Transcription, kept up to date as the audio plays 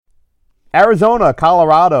Arizona,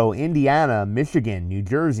 Colorado, Indiana, Michigan, New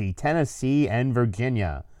Jersey, Tennessee, and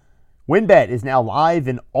Virginia. WynnBET is now live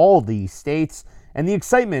in all these states, and the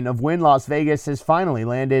excitement of Wynn Las Vegas has finally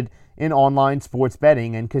landed in online sports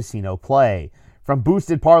betting and casino play. From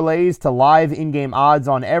boosted parlays to live in-game odds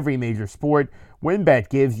on every major sport, WynnBET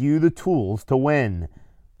gives you the tools to win.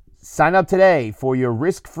 Sign up today for your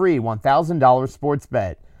risk-free $1,000 sports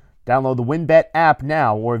bet. Download the WynnBET app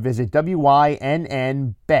now or visit wynnbet.com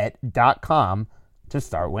to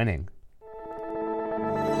start winning.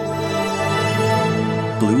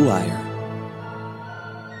 Blue Wire.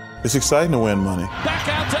 It's exciting to win money. Back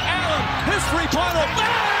out to Allen. His three-pointer.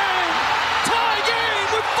 Bang! Tie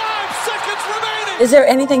game with 5 seconds remaining. Is there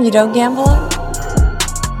anything you don't gamble on?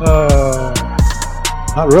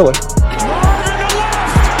 Not really.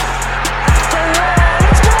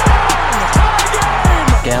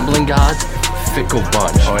 Gambling gods, fickle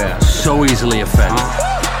bunch. Oh yeah. So easily offended.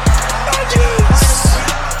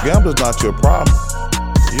 Gambling's not your problem.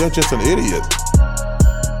 You're just an idiot.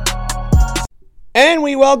 And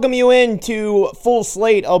we welcome you into full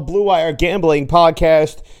slate of Blue Wire Gambling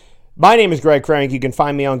Podcast. My name is Greg Crank. You can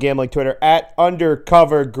find me on gambling Twitter at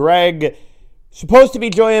 @UndercoverGreg. Supposed to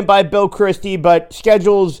be joined by Bill Christie, but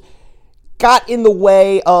schedules got in the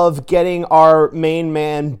way of getting our main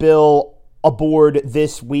man, Bill, aboard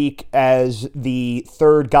this week as the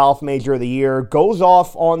third golf major of the year goes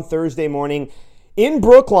off on Thursday morning in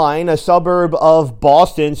Brookline, a suburb of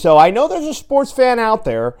Boston. So I know there's a sports fan out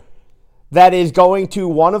there that is going to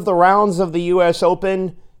one of the rounds of the U.S.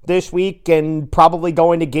 Open this week and probably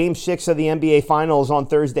going to Game 6 of the NBA Finals on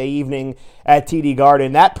Thursday evening at TD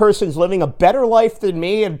Garden. That person's living a better life than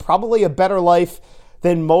me and probably a better life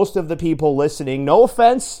than most of the people listening. No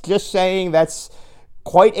offense, just saying that's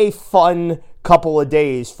quite a fun couple of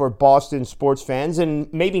days for Boston sports fans,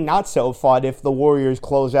 and maybe not so fun if the Warriors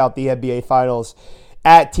close out the NBA Finals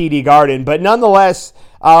at TD Garden. But nonetheless,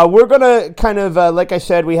 we're going to kind of, like I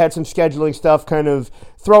said, we had some scheduling stuff kind of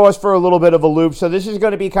throw us for a little bit of a loop. So this is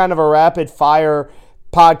going to be kind of a rapid-fire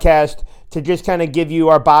podcast to just kind of give you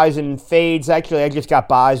our buys and fades. Actually, I just got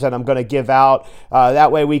buys that I'm going to give out.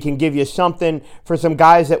 That way we can give you something for some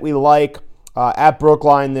guys that we like at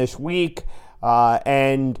Brookline this week.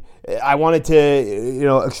 And I wanted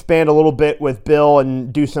to, expand a little bit with Bill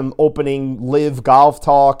and do some opening live golf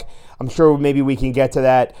talk. I'm sure maybe we can get to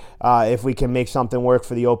that if we can make something work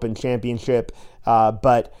for the Open Championship.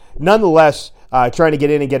 But nonetheless, trying to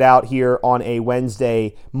get in and get out here on a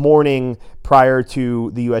Wednesday morning prior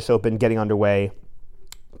to the U.S. Open getting underway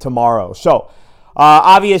tomorrow. So,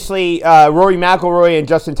 obviously, Rory McIlroy and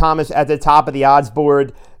Justin Thomas at the top of the odds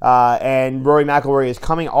board. And Rory McIlroy is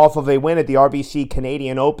coming off of a win at the RBC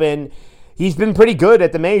Canadian Open. He's been pretty good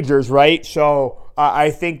at the majors, right? So I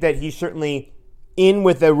think that he's certainly in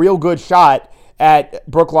with a real good shot at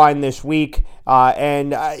Brookline this week.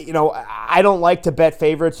 I don't like to bet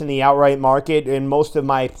favorites in the outright market, and most of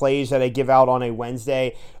my plays that I give out on a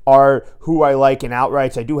Wednesday are who I like in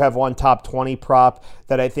outrights. I do have one top 20 prop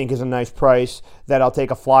that I think is a nice price that I'll take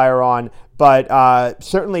a flyer on. But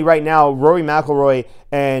certainly right now, Rory McIlroy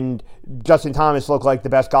and Justin Thomas look like the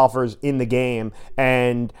best golfers in the game.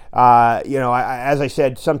 And, as I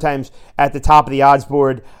said, sometimes at the top of the odds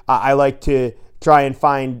board, I like to try and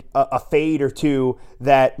find a fade or two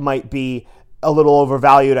that might be a little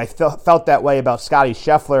overvalued. I felt that way about Scottie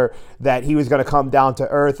Scheffler, that he was going to come down to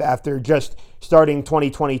earth after just starting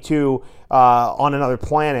 2022 on another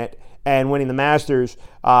planet and winning the Masters.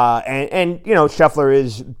 Scheffler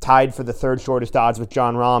is tied for the third shortest odds with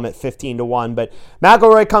Jon Rahm at 15-1. But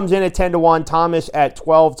McIlroy comes in at 10-1, Thomas at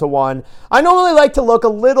 12-1. I normally like to look a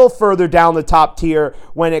little further down the top tier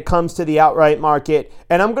when it comes to the outright market,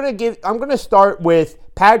 and I'm going to start with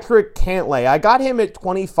Patrick Cantlay. I got him at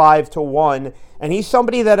 25-1, and he's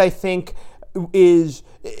somebody that I think is,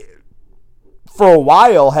 for a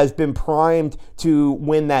while, has been primed to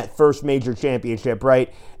win that first major championship,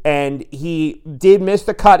 right? And he did miss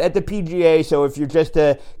the cut at the PGA, so if you're just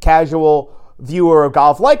a casual viewer of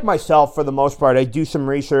golf, like myself for the most part, I do some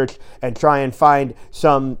research and try and find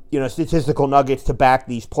some, statistical nuggets to back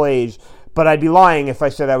these plays. But I'd be lying if I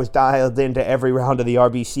said I was dialed into every round of the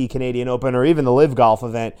RBC Canadian Open or even the Live Golf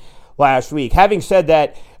event last week. Having said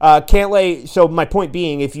that, Cantlay, so my point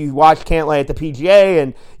being, if you watch Cantlay at the PGA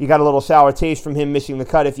and you got a little sour taste from him missing the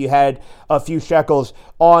cut, if you had a few shekels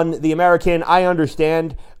on the American, I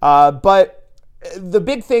understand. But the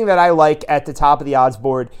big thing that I like at the top of the odds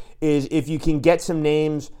board is if you can get some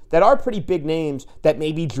names that are pretty big names that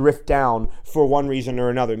maybe drift down for one reason or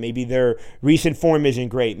another. Maybe their recent form isn't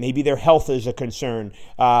great. Maybe their health is a concern.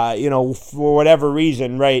 For whatever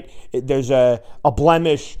reason, right? There's a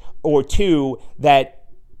blemish or two that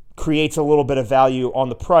creates a little bit of value on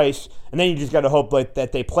the price. And then you just got to hope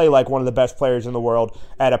that they play like one of the best players in the world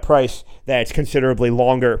at a price that's considerably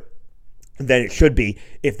longer than it should be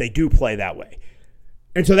if they do play that way.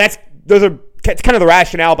 And so that's kind of the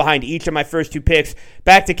rationale behind each of my first two picks.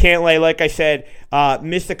 Back to Cantlay, like I said,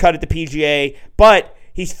 missed the cut at the PGA, but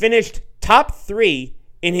he's finished top 3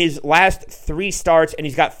 in his last 3 starts, and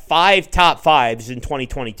he's got 5 top 5s in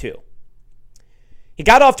 2022. He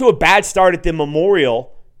got off to a bad start at the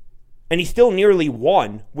Memorial, and he still nearly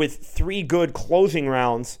won with 3 good closing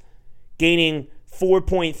rounds, gaining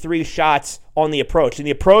 4.3 shots on the approach. And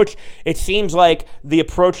the approach, it seems like the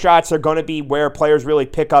approach shots are going to be where players really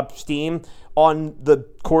pick up steam on the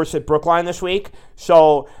course at Brookline this week.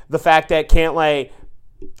 So the fact that Cantlay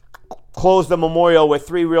closed the Memorial with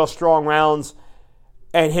 3 real strong rounds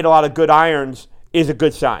and hit a lot of good irons is a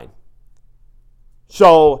good sign.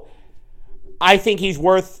 So I think he's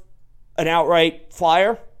worth an outright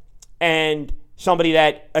flyer, and somebody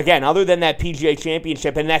that, again, other than that PGA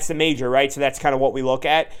Championship, and that's the major, right? So that's kind of what we look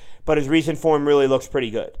at. But his recent form really looks pretty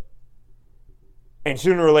good. And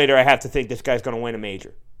sooner or later, I have to think this guy's going to win a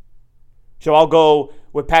major. So I'll go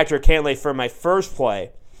with Patrick Cantlay for my first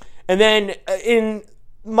play. And then in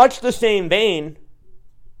much the same vein,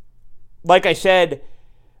 like I said,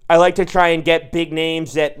 I like to try and get big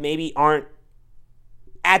names that maybe aren't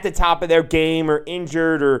at the top of their game or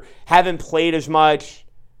injured or haven't played as much.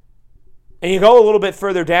 And you go a little bit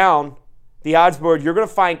further down the odds board, you're going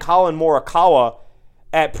to find Colin Morikawa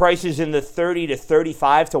at prices in the 30 to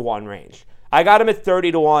 35 to 1 range. I got him at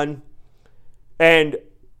 30 to 1. And,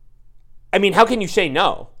 I mean, how can you say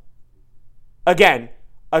no? Again,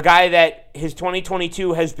 a guy that his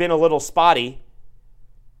 2022 has been a little spotty.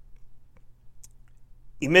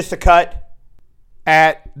 He missed a cut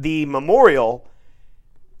at the Memorial,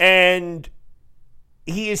 and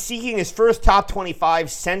he is seeking his first top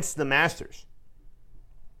 25 since the Masters.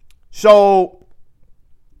 So,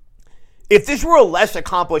 if this were a less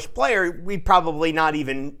accomplished player, we'd probably not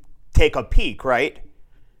even take a peek, right?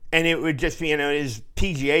 And it would just be, his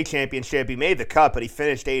PGA Championship. He made the cut, but he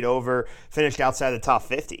finished 8 over, finished outside the top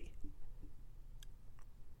 50.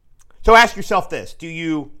 So ask yourself this. Do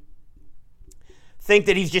you think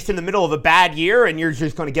that he's just in the middle of a bad year and you're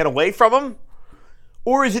just going to get away from him?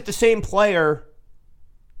 Or is it the same player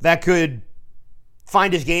that could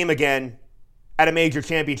find his game again at a major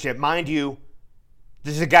championship? Mind you,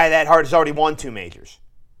 this is a guy that has already won 2 majors.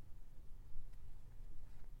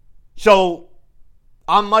 So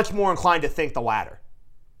I'm much more inclined to think the latter.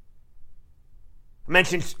 I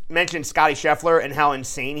mentioned Scotty Scheffler and how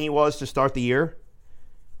insane he was to start the year.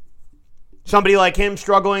 Somebody like him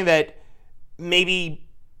struggling that maybe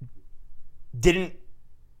didn't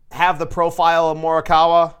have the profile of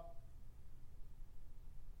Morikawa.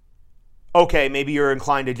 Okay, maybe you're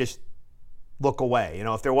inclined to just look away.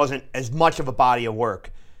 If there wasn't as much of a body of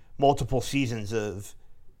work, multiple seasons of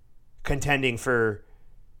contending for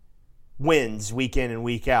wins week in and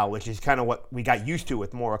week out, which is kind of what we got used to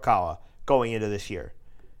with Morikawa going into this year.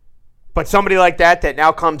 But somebody like that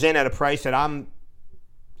now comes in at a price that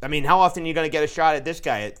how often are you going to get a shot at this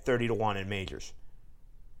guy at 30 to 1 in majors?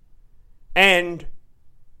 And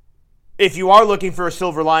if you are looking for a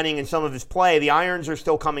silver lining in some of his play, the irons are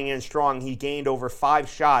still coming in strong. He gained over 5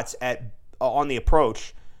 shots on the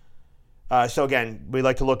approach. So again, we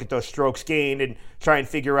like to look at those strokes gained and try and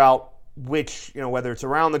figure out which, whether it's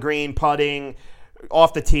around the green, putting,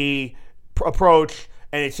 off the tee, approach.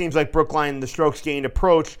 And it seems like Brookline, the strokes gained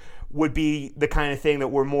approach, would be the kind of thing that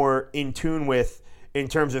we're more in tune with in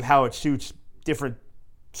terms of how it suits different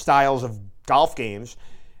styles of golf games.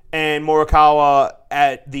 And Morikawa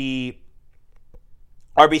at the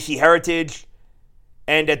RBC Heritage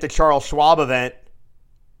and at the Charles Schwab event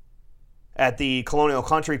at the Colonial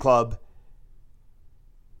Country Club,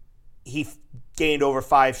 he gained over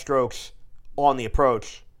 5 strokes on the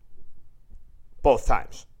approach both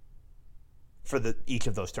times for each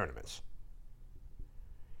of those tournaments.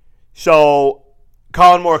 So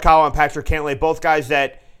Colin Morikawa and Patrick Cantlay, both guys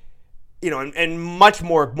that, and much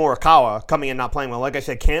more Morikawa coming in not playing well. Like I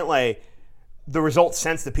said, Cantlay, the results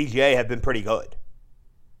since the PGA have been pretty good.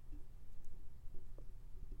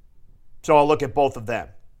 So I'll look at both of them.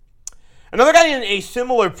 Another guy in a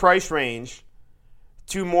similar price range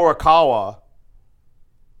to Morikawa,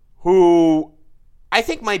 who I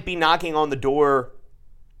think might be knocking on the door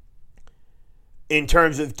in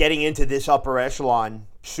terms of getting into this upper echelon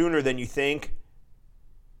sooner than you think,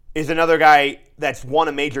 is another guy that's won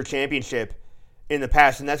a major championship in the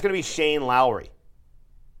past, and that's going to be Shane Lowry.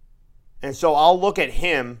 And so I'll look at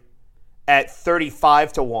him at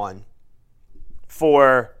 35 to 1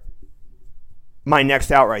 for my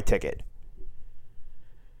next outright ticket.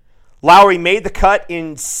 Lowry made the cut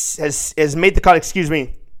has made the cut,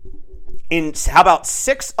 in how about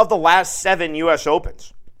 6 of the last 7 U.S.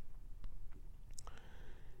 Opens.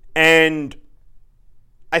 And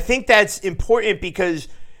I think that's important because,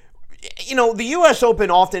 the U.S. Open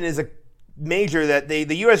often is a major that the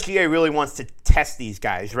USGA really wants to test these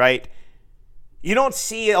guys, right? You don't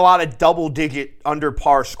see a lot of double-digit under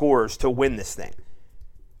par scores to win this thing.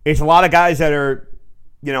 It's a lot of guys that are,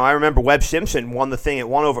 I remember Webb Simpson won the thing at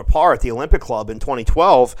 1 over par at the Olympic Club in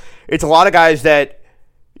 2012. It's a lot of guys that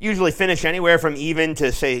usually finish anywhere from even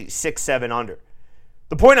to, say, 6, 7 under.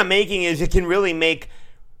 The point I'm making is it can really make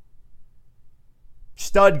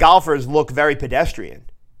stud golfers look very pedestrian.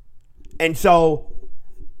 And so,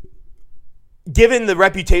 given the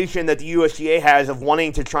reputation that the USGA has of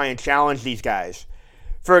wanting to try and challenge these guys,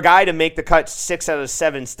 for a guy to make the cut 6 out of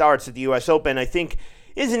 7 starts at the U.S. Open, I think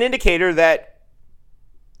is an indicator that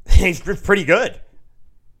he's pretty good.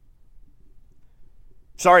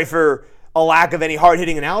 Sorry for a lack of any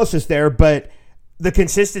hard-hitting analysis there, but the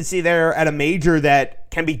consistency there at a major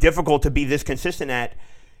that can be difficult to be this consistent at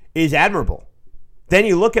is admirable. Then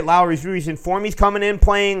you look at Lowry's recent form. He's coming in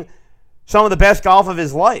playing some of the best golf of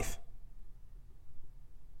his life.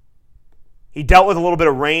 He dealt with a little bit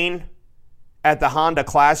of rain at the Honda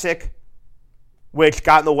Classic, which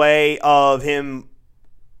got in the way of him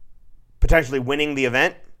potentially winning the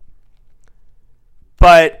event.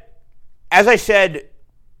 But as I said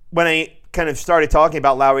when I kind of started talking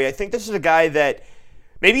about Lowry, I think this is a guy that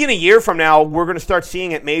maybe in a year from now we're going to start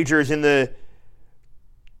seeing at majors in the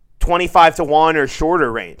 25-1 or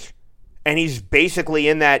shorter range. And he's basically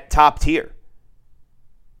in that top tier.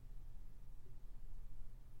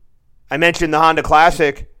 I mentioned the Honda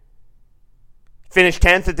Classic. Finished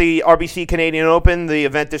 10th at the RBC Canadian Open, the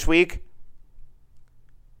event this week.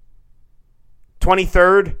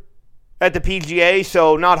 23rd at the PGA,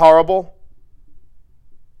 so not horrible.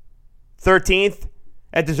 13th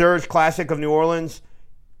at the Zurich Classic of New Orleans.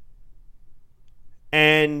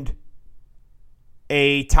 And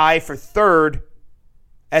a tie for 3rd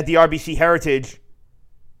at the RBC Heritage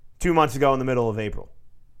 2 months ago in the middle of April.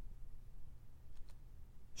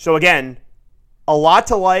 So again, a lot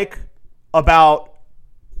to like about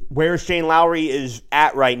where Shane Lowry is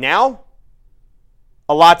at right now.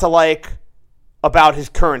 A lot to like about his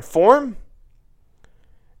current form.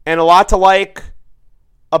 And a lot to like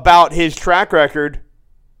about his track record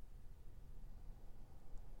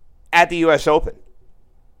at the U.S. Open.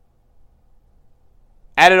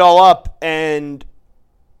 Add it all up, and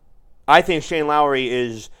I think Shane Lowry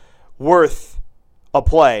is worth a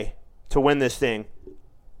play to win this thing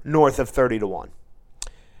north of 30-1.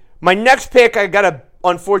 My next pick, I got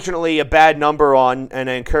unfortunately a bad number on, and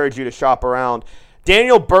I encourage you to shop around.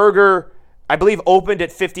 Daniel Berger, I believe, opened at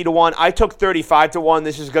 50-1. I took 35-1.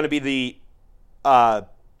 This is going to be the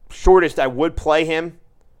shortest I would play him.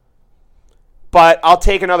 But I'll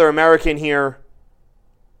take another American here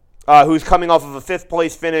who's coming off of a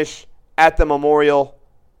 5th-place finish at the Memorial.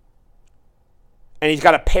 And he's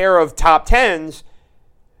got a pair of top 10s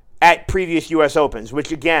at previous U.S. Opens,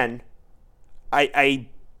 which, again, I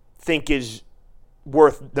think is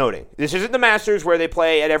worth noting. This isn't the Masters where they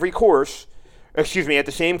play at every course, at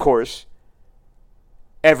the same course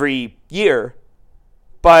every year.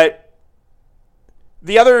 But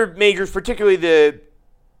the other majors, particularly the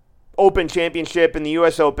Open Championship and the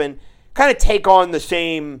U.S. Open, kind of take on the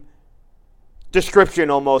same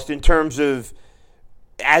description almost in terms of,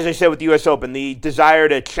 as I said with the U.S. Open, the desire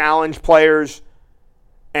to challenge players,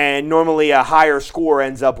 and normally a higher score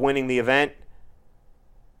ends up winning the event.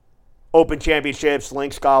 Open Championships,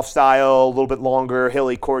 links golf style, a little bit longer,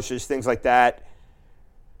 hilly courses, things like that.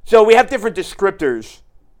 So we have different descriptors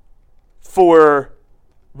for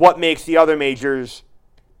what makes the other majors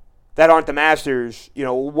that aren't the Masters,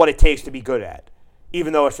 what it takes to be good at,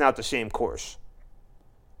 even though it's not the same course.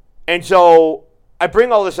 And so I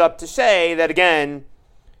bring all this up to say that, again,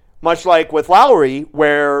 much like with Lowry,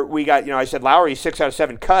 where we got, I said Lowry 6 out of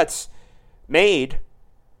 7 cuts made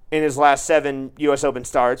in his last 7 U.S. Open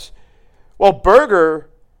starts. Well, Berger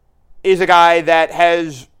is a guy that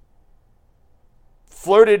has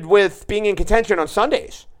flirted with being in contention on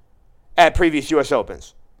Sundays at previous U.S.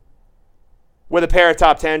 Opens with a pair of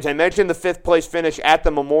top 10s. I mentioned the 5th-place finish at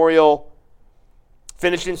the Memorial.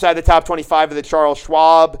 Finished inside the top 25 of the Charles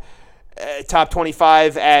Schwab. Top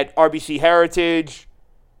 25 at RBC Heritage.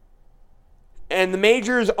 And the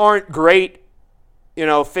majors aren't great.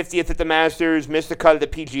 50th at the Masters, missed the cut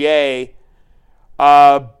at the PGA.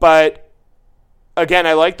 But, again,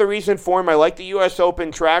 I like the recent form. I like the U.S.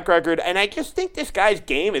 Open track record. And I just think this guy's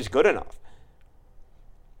game is good enough.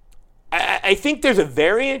 I think there's a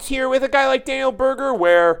variance here with a guy like Daniel Berger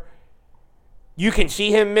where you can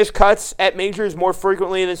see him miss cuts at majors more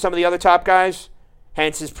frequently than some of the other top guys,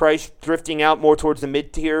 hence his price drifting out more towards the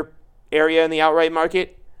mid-tier area in the outright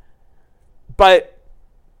market. But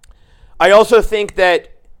I also think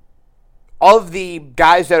that of the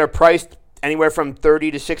guys that are priced anywhere from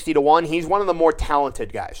 30 to 60 to 1, he's one of the more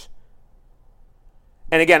talented guys.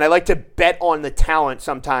 And again, I like to bet on the talent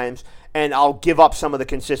sometimes, and I'll give up some of the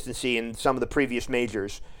consistency in some of the previous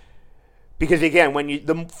majors. Because again,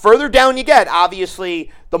 the further down you get,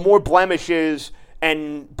 obviously, the more blemishes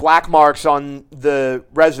and black marks on the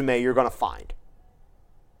resume you're going to find.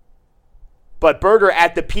 But Berger,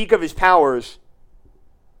 at the peak of his powers,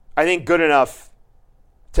 I think good enough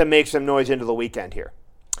to make some noise into the weekend here.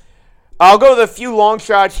 I'll go with a few long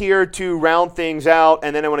shots here to round things out,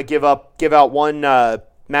 and then I want to give out one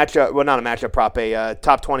matchup, well, not a matchup prop, a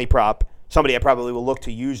top 20 prop, somebody I probably will look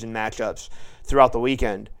to use in matchups throughout the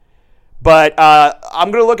weekend. But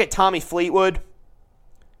I'm going to look at Tommy Fleetwood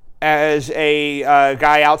as a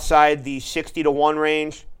guy outside the 60 to 1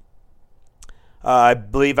 range. I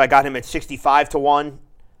believe I got him at 65 to 1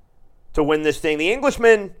 to win this thing. The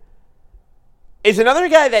Englishman is another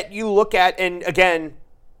guy that you look at, and again,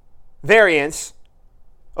 variance,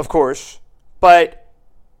 of course, but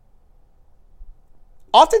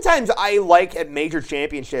oftentimes I like at major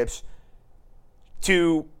championships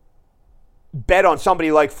to bet on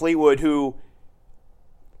somebody like Fleetwood, who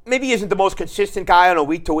maybe isn't the most consistent guy on a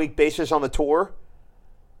week-to-week basis on the tour,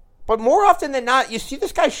 but more often than not, you see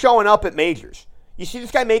this guy showing up at majors. You see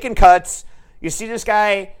this guy making cuts. You see this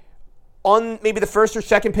guy on maybe the first or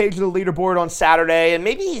second page of the leaderboard on Saturday, and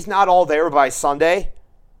maybe he's not all there by Sunday.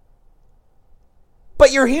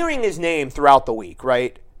 But you're hearing his name throughout the week,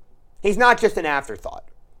 right? He's not just an afterthought.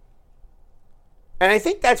 And I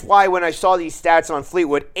think that's why when I saw these stats on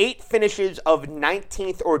Fleetwood, 8 finishes of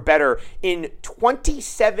 19th or better in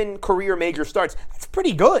 27 career major starts, that's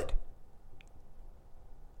pretty good.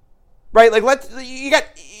 Right? Like,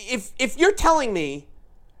 if you're telling me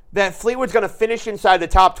that Fleetwood's going to finish inside the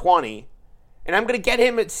top 20, and I'm going to get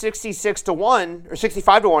him at 66 to 1, or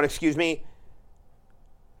 65 to 1, excuse me,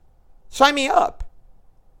 sign me up.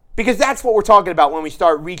 Because that's what we're talking about when we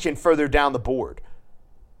start reaching further down the board.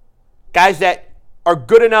 Guys that are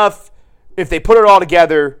good enough, if they put it all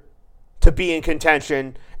together, to be in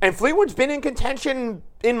contention. And Fleetwood's been in contention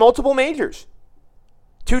in multiple majors.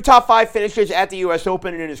 2 top 5 finishes at the U.S.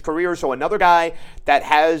 Open in his career. So another guy that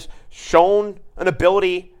has shown an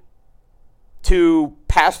ability to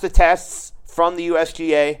pass the tests from the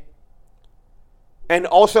USGA. And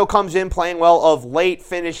also comes in playing well of late,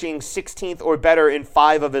 finishing 16th or better in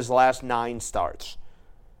 5 of his last 9 starts.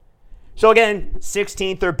 So again,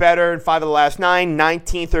 16th or better in 5 of the last 9,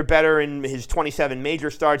 19th or better in his 27 major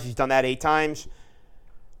starts. He's done that 8 times.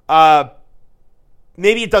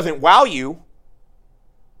 Maybe it doesn't wow you,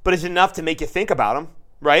 but it's enough to make you think about him,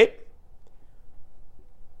 right?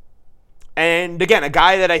 And again, a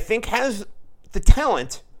guy that I think has the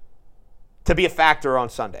talent to be a factor on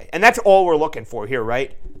Sunday. And that's all we're looking for here,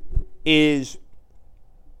 right? Is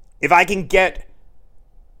if I can get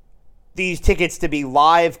these tickets to be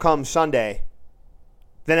live come Sunday,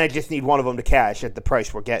 then I just need one of them to cash at the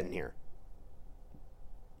price we're getting here.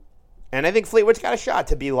 And I think Fleetwood's got a shot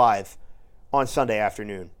to be live on Sunday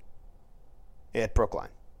afternoon at Brookline.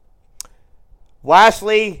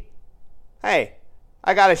 Lastly, hey,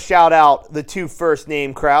 I got to shout out the 2 first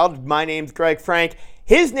name crowd. My name's Greg Frank.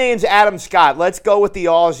 His name's Adam Scott. Let's go with the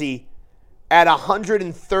Aussie at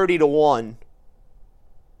 130 to 1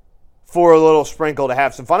 for a little sprinkle to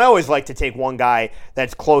have some fun. I always like to take one guy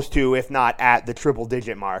that's close to, if not at, the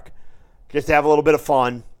triple-digit mark, just to have a little bit of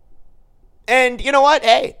fun. And you know what?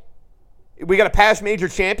 Hey, we got a past major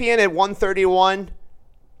champion at 130 to 1.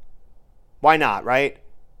 Why not, right?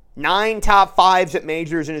 9 top 5s at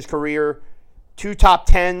majors in his career, 2 top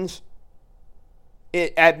 10s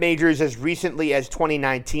at majors as recently as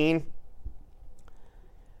 2019.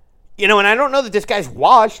 You know, and I don't know that this guy's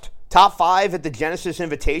washed. Top 5 at the Genesis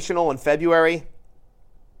Invitational in February.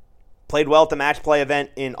 Played well at the match play event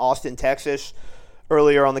in Austin, Texas,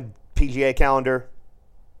 earlier on the PGA calendar.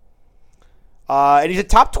 And he's a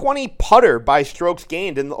top 20 putter by strokes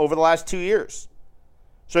gained over the last 2 years.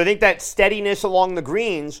 So I think that steadiness along the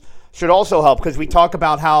greens should also help, because we talk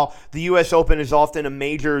about how the U.S. Open is often a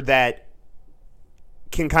major that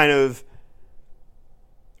can kind of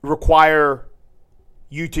require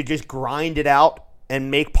you to just grind it out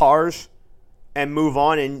and make pars and move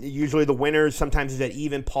on. And usually the winners sometimes is at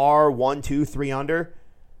even par, 1, 2, 3 under.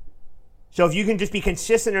 So if you can just be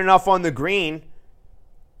consistent enough on the green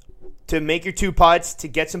to make your two putts, to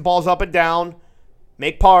get some balls up and down,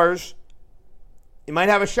 make pars, you might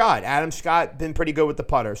have a shot. Adam Scott been pretty good with the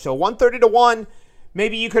putter. So 130-1,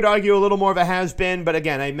 maybe you could argue a little more of a has-been, but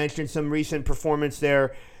again, I mentioned some recent performance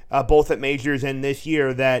there, both at majors and this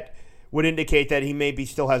year, that would indicate that he maybe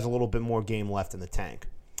still has a little bit more game left in the tank.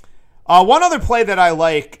 One other play that I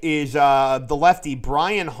like is the lefty,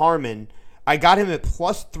 Brian Harman. I got him at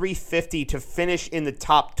plus 350 to finish in the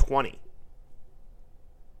top 20.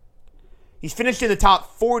 He's finished in the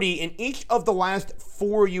top 40 in each of the last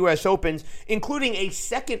 4 U.S. Opens, including a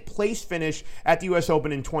second-place finish at the U.S.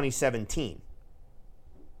 Open in 2017.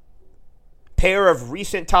 Pair of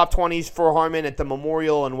recent top 20s for Harman at the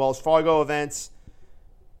Memorial and Wells Fargo events.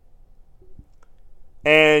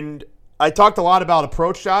 And I talked a lot about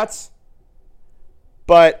approach shots,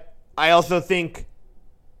 but I also think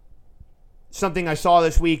something I saw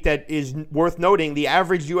this week that is worth noting, the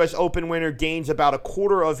average U.S. Open winner gains about a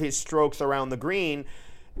quarter of his strokes around the green,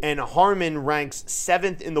 and Harman ranks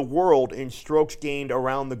 7th in the world in strokes gained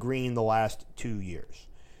around the green the last 2 years.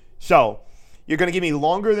 So, you're going to give me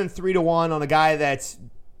longer than 3-1 on a guy that's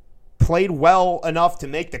played well enough to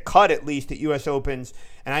make the cut at least at U.S. Opens,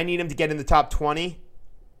 and I need him to get in the top 20.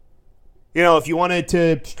 You know, if you wanted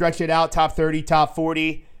to stretch it out, top 30, top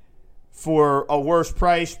 40, for a worse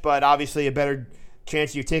price, but obviously a better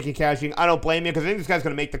chance of your ticket cashing, I don't blame you, because I think this guy's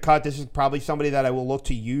going to make the cut. This is probably somebody that I will look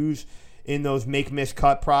to use in those make-miss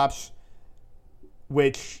cut props,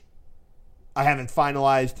 which I haven't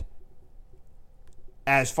finalized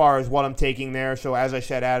as far as what I'm taking there. So as I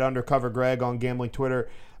said, at Undercover Greg on Gambling Twitter,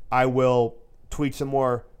 I will tweet some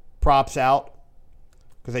more props out,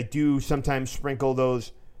 because I do sometimes sprinkle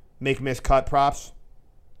those make-miss cut props.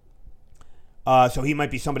 So he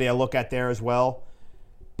might be somebody I look at there as well.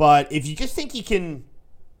 But if you just think he can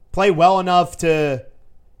play well enough to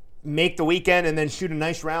make the weekend and then shoot a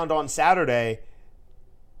nice round on Saturday,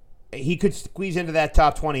 he could squeeze into that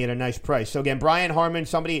top 20 at a nice price. So again, Brian Harman,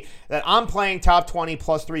 somebody that I'm playing top 20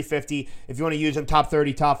 plus 350. If you want to use him top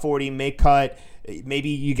 30, top 40, make cut, maybe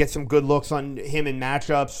you get some good looks on him in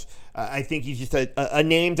matchups. I think he's just a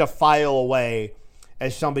name to file away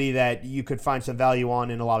as somebody that you could find some value on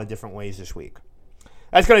in a lot of different ways this week.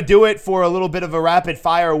 That's going to do it for a little bit of a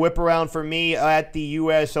rapid-fire whip-around for me at the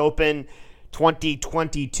U.S. Open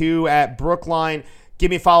 2022 at Brookline. Give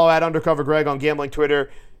me a follow at Undercover Greg on Gambling Twitter.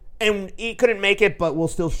 And he couldn't make it, but we'll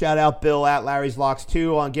still shout out Bill at Larry's Locks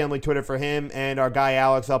 2 on Gambling Twitter for him, and our guy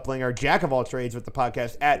Alex Uplinger, jack of all trades with the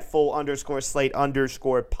podcast, at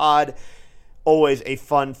 @full_slate_pod. Always a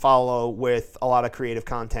fun follow with a lot of creative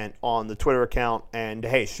content on the Twitter account. And,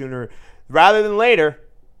 hey, sooner rather than later,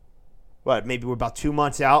 maybe we're about 2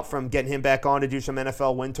 months out from getting him back on to do some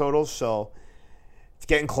NFL win totals, so it's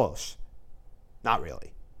getting close. Not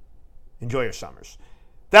really. Enjoy your summers.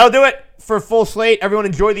 That'll do it for Full Slate. Everyone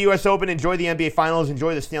enjoy the U.S. Open, enjoy the NBA Finals,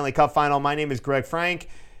 enjoy the Stanley Cup Final. My name is Greg Frank.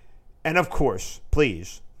 And, of course,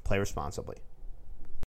 please play responsibly.